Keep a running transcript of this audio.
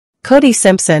Cody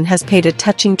Simpson has paid a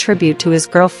touching tribute to his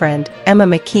girlfriend, Emma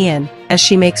McKeon, as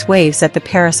she makes waves at the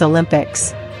Paris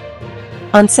Olympics.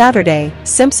 On Saturday,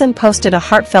 Simpson posted a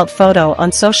heartfelt photo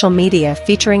on social media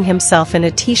featuring himself in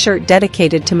a t-shirt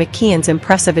dedicated to McKeon's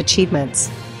impressive achievements.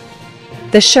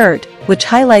 The shirt, which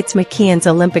highlights McKeon's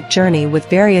Olympic journey with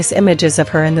various images of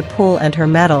her in the pool and her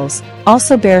medals,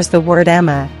 also bears the word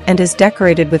Emma and is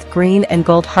decorated with green and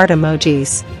gold heart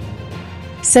emojis.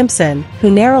 Simpson, who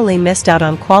narrowly missed out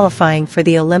on qualifying for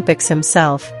the Olympics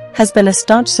himself, has been a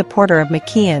staunch supporter of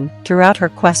McKeon throughout her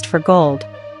quest for gold.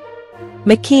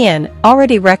 McKeon,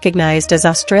 already recognized as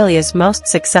Australia's most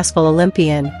successful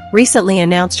Olympian, recently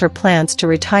announced her plans to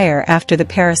retire after the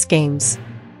Paris Games.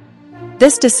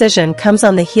 This decision comes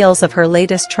on the heels of her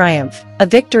latest triumph, a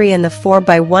victory in the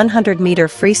 4x100-meter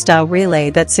freestyle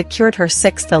relay that secured her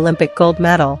 6th Olympic gold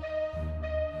medal.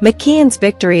 McKeon's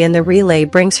victory in the relay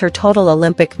brings her total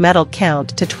Olympic medal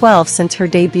count to 12 since her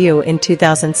debut in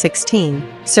 2016,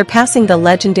 surpassing the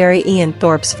legendary Ian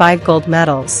Thorpe's 5 gold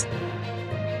medals.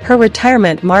 Her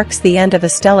retirement marks the end of a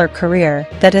stellar career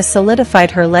that has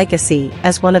solidified her legacy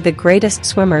as one of the greatest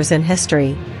swimmers in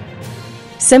history.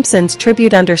 Simpson's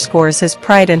tribute underscores his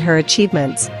pride in her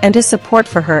achievements and his support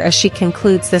for her as she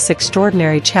concludes this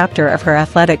extraordinary chapter of her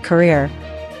athletic career.